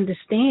are and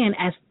understand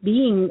as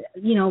being,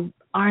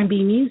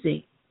 R&B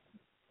music.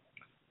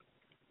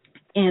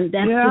 And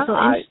that's just so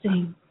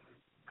interesting.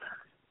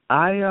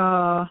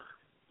 I'm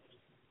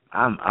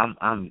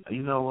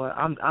you know what,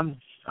 I'm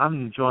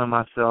enjoying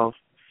myself,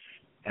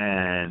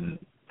 and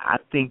I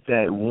think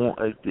that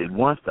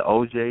once the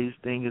OJ's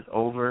thing is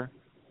over,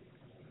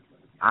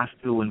 I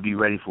still wouldn't be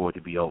ready for it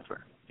to be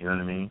over. You know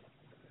what I mean?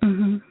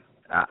 Mhm.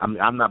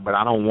 I'm not, but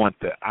I don't want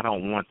the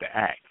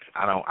act.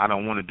 I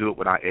don't want to do it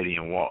without Eddie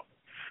and Walt.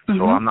 Mm-hmm.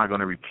 So I'm not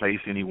going to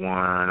replace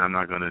anyone. I'm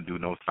not going to do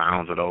no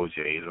sounds of the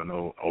OJ's or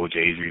no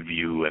OJ's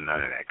review and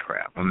none of that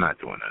crap. I'm not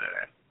doing none of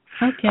that.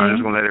 Okay. I'm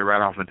just going to let it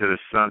right off into the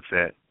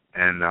sunset,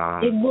 and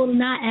it will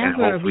not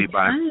ever,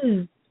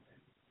 because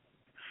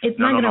it's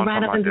not going to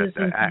ride up into the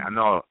sunset.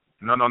 No.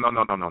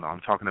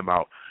 I'm talking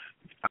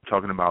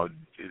about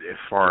as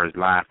far as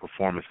live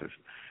performances.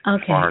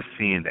 Okay. As far as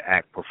seeing the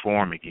act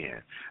perform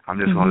again, I'm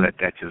just going to let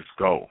that just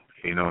go.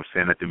 You know what I'm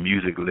saying? Let the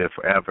music live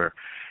forever,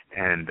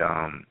 and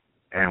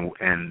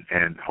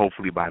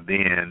hopefully by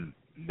then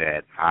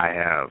that I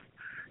have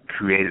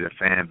created a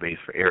fan base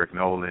for Eric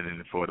Nolan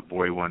and for the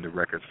Boy Wonder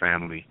Records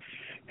family,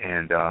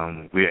 and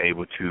we're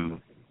able to,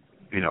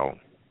 you know,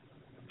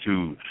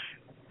 to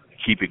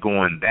keep it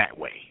going that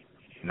way.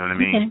 You know what I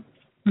mean? Okay.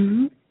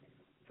 Mhm.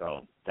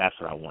 So that's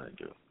what I want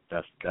to do.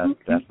 That's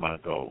my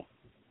goal.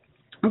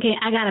 Okay,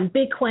 I got a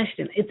big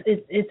question.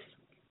 It's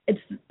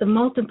the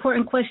most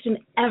important question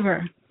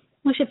ever.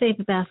 What's your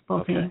favorite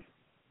basketball team?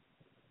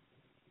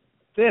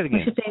 Say it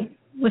again.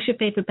 What's your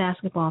favorite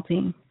basketball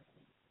team?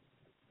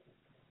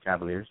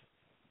 Cavaliers.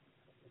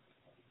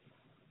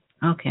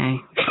 Okay.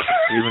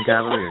 Cleveland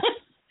Cavaliers.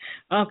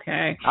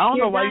 Okay. I don't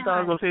know why you thought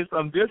I was going to say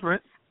something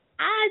different.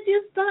 I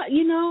just thought,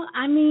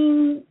 I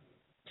mean,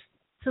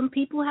 some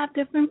people have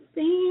different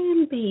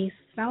fan base.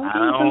 I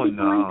don't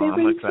know.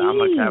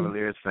 I'm a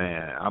Cavaliers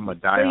fan. I'm a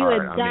diehard. So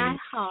you're a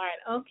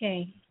diehard.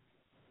 Okay.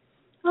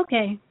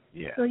 Okay.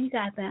 Yeah. So you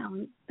got that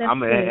one. That's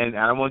good. And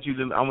I want you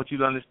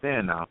to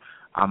understand now.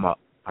 I'm a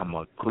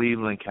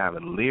Cleveland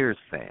Cavaliers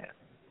fan.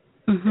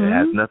 Mm-hmm. It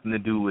has nothing to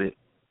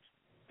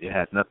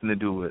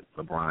do with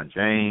LeBron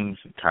James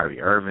and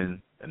Kyrie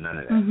Irving and none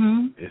of that.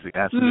 Mm-hmm. It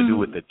has to do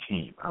with the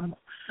team. I'm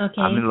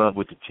in love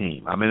with the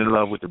team. I'm in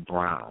love with the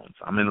Browns.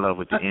 I'm in love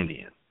with the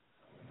Indians.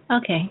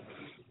 Okay.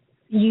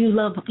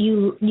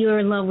 You're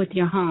in love with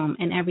your home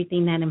and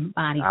everything that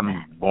embodies that.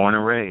 I'm born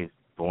and raised.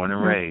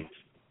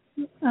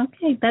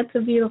 Okay, that's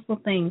a beautiful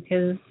thing,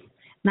 because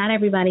not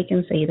everybody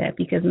can say that,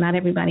 because not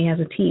everybody has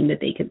a team that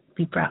they could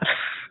be proud of.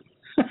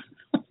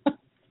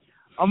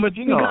 But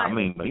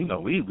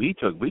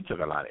we took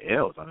a lot of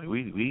L's. I mean,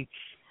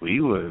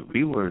 we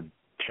were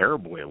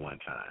terrible at one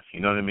time.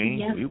 You know what I mean?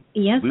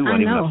 Yes, we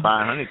weren't even a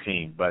 500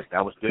 team, but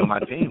that was still my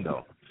team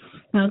though.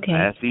 Okay. I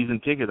had season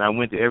tickets. I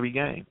went to every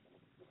game.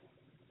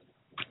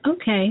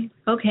 Okay.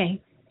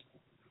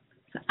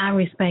 So I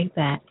respect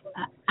that,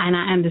 and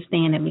I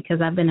understand it,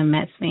 because I've been a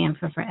Mets fan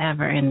for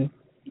forever, and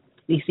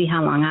you see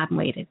how long I've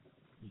waited.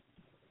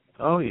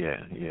 Oh yeah.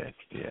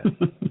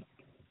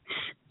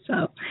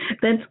 So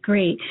that's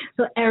great.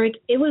 So Eric,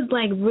 it was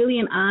like really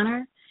an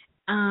honor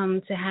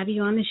to have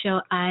you on the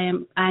show.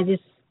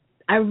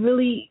 I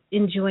really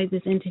enjoyed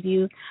this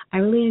interview. I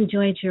really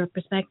enjoyed your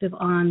perspective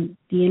on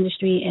the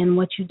industry and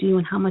what you do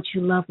and how much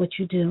you love what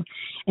you do.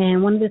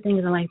 And one of the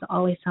things I like to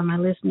always tell my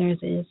listeners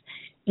is,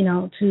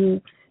 to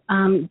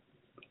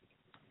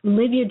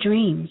live your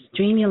dreams,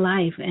 dream your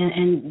life,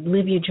 and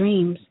live your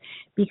dreams,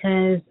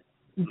 because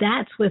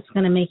that's what's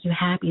going to make you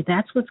happy.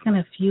 That's what's going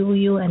to fuel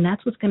you, and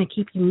that's what's going to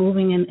keep you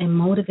moving and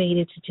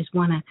motivated to just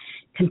want to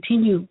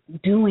continue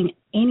doing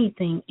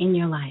anything in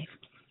your life.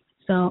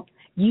 So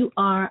you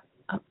are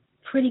a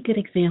pretty good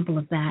example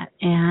of that,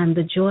 and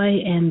the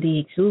joy and the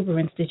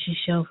exuberance that you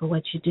show for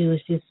what you do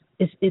is just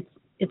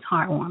it's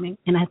heartwarming,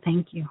 and I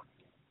thank you.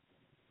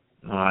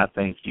 No, I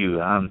thank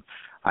you.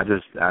 I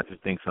just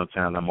think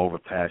sometimes I'm over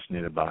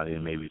passionate about it,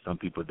 and maybe some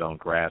people don't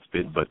grasp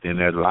it, but then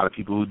there's a lot of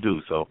people who do.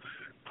 So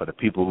for the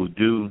people who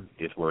do,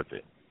 it's worth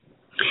it.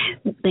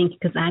 Thank you,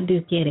 because I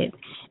do get it.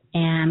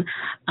 And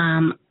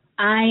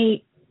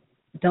I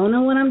don't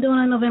know what I'm doing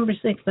on November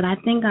 6th, but I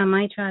think I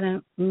might try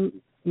to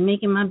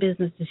make it my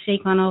business to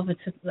shake on over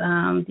to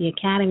the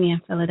Academy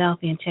in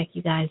Philadelphia and check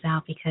you guys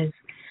out, because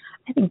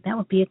I think that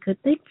would be a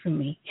good thing for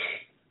me.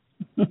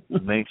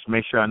 Make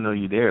sure I know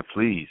you're there,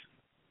 please.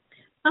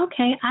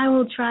 Okay, I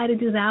will try to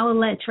do that. I will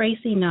let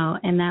Tracy know,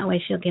 and that way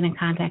she'll get in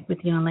contact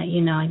with you and let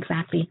you know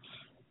exactly,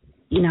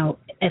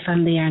 if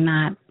I'm there or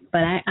not.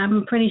 But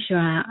I'm pretty sure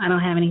I don't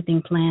have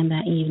anything planned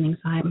that evening,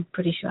 so I'm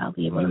pretty sure I'll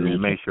be able to make it.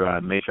 Make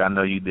sure I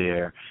know you're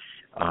there.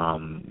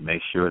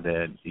 Make sure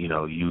that,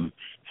 you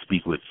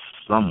speak with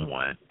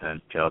someone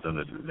and tell them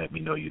to let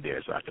me know you're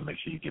there, so I can make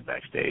sure you get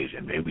backstage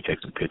and maybe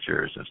take some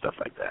pictures and stuff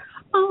like that.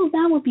 Oh,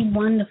 that would be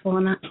wonderful.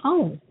 And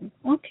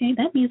okay,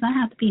 that means I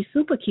have to be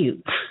super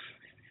cute.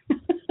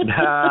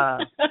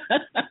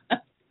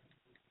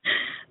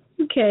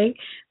 Okay,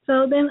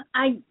 so then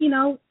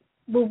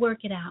we'll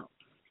work it out.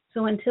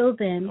 So until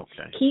then,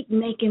 Keep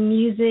making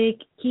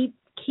music, keep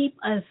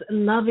us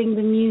loving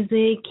the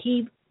music,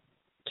 keep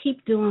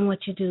doing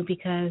what you do,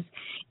 because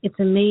it's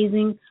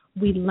amazing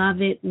We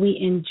love it. We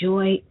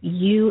enjoy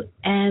you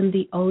and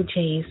the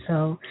OJs.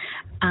 So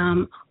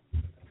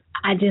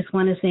I just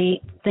want to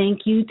say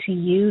thank you to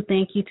you.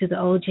 Thank you to the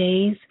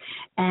OJs.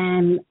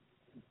 And,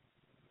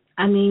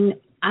 I mean,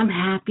 I'm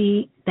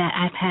happy that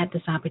I've had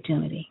this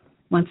opportunity.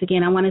 Once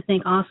again, I want to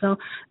thank also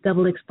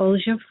Double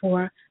Exposure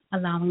for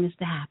allowing this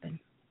to happen.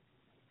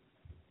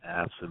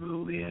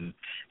 Absolutely.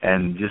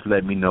 And just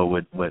let me know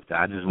what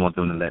I just want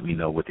them to let me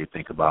know what they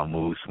think about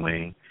Mood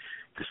Swing,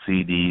 the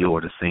CD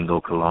or the single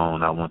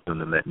Cologne. I want them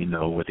to let me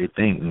know what they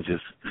think and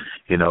just,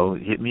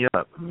 hit me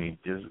up. I mean,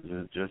 just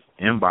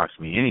inbox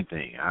me,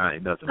 anything.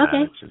 It doesn't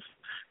matter. Just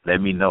let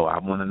me know. I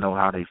want to know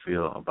how they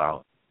feel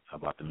about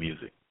the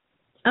music.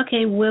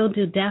 Okay, will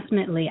do,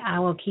 definitely. I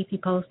will keep you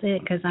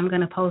posted because I'm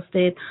going to post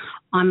it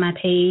on my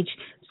page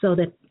so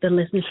that the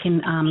listeners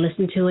can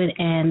listen to it,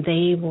 and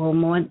they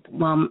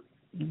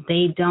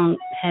they don't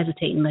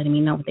hesitate in letting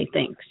me know what they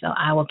think. So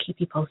I will keep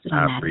you posted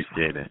on that. I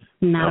appreciate it.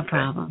 Not a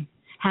problem.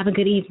 Have a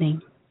good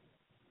evening.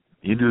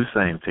 You do the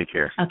same. Take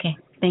care. Okay,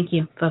 thank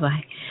you.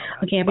 Bye-bye.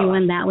 Okay,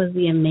 everyone, that was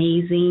the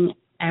amazing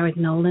Eric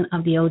Nolan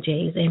of the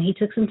OJs, and he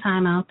took some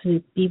time out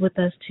to be with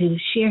us to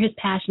share his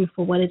passion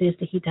for what it is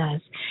that he does.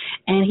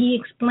 And he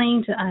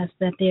explained to us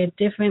that there are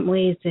different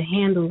ways to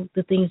handle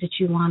the things that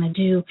you want to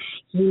do.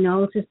 He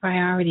knows his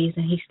priorities,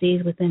 and he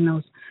stays within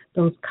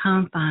those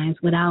confines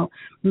without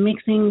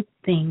mixing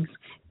things.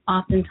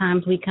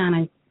 Oftentimes we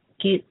kind of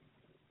get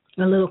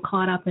a little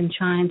caught up in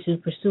trying to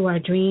pursue our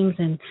dreams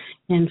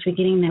and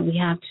forgetting that we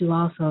have to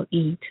also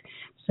eat.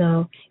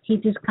 So he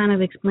just kind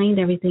of explained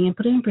everything and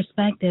put it in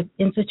perspective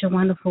in such a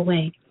wonderful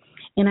way.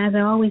 And as I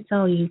always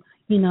tell you,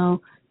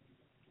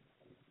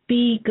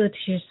 be good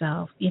to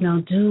yourself.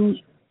 Do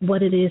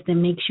what it is that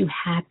makes you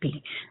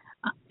happy.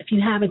 If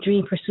you have a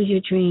dream, pursue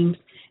your dreams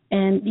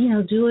and,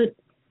 do it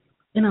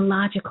in a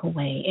logical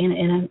way, in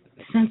a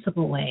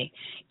sensible way,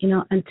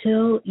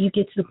 until you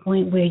get to the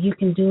point where you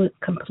can do it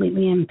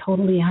completely and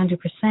totally 100%,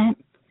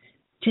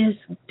 just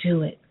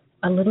do it.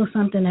 A little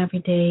something every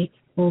day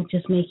will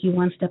just make you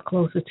one step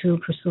closer to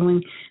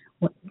pursuing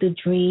the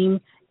dream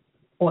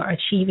or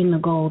achieving the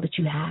goal that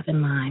you have in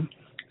mind.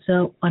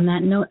 So on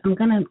that note, I'm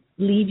going to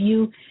leave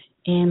you,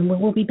 and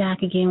we'll be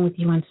back again with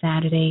you on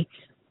Saturday.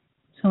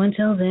 So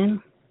until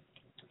then,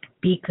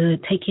 be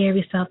good. Take care of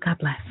yourself. God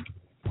bless.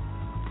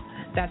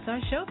 That's our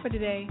show for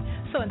today.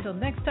 So until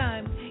next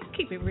time,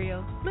 keep it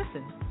real,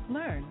 listen,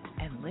 learn,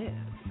 and live.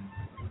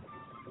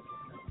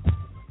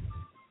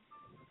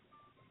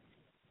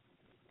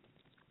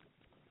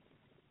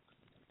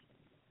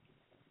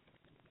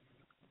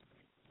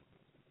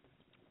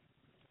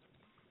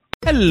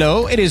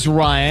 Hello, it is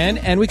Ryan,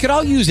 and we could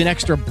all use an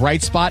extra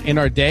bright spot in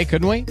our day,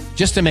 couldn't we?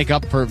 Just to make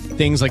up for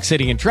things like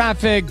sitting in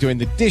traffic, doing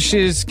the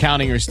dishes,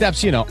 counting your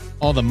steps,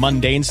 all the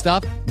mundane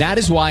stuff. That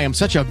is why I'm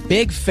such a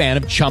big fan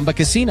of Chumba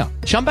Casino.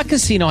 Chumba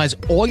Casino has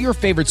all your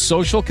favorite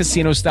social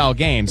casino-style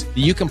games that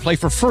you can play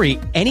for free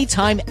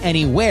anytime,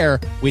 anywhere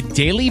with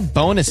daily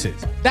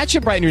bonuses. That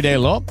should brighten your day a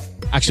little.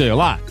 Actually, a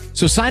lot.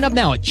 So sign up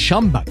now at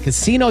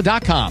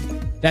ChumbaCasino.com.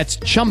 That's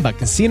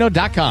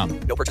ChumbaCasino.com.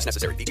 No purchase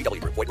necessary.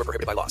 VGW Group. Void where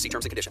prohibited by law. See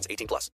terms and conditions. 18+.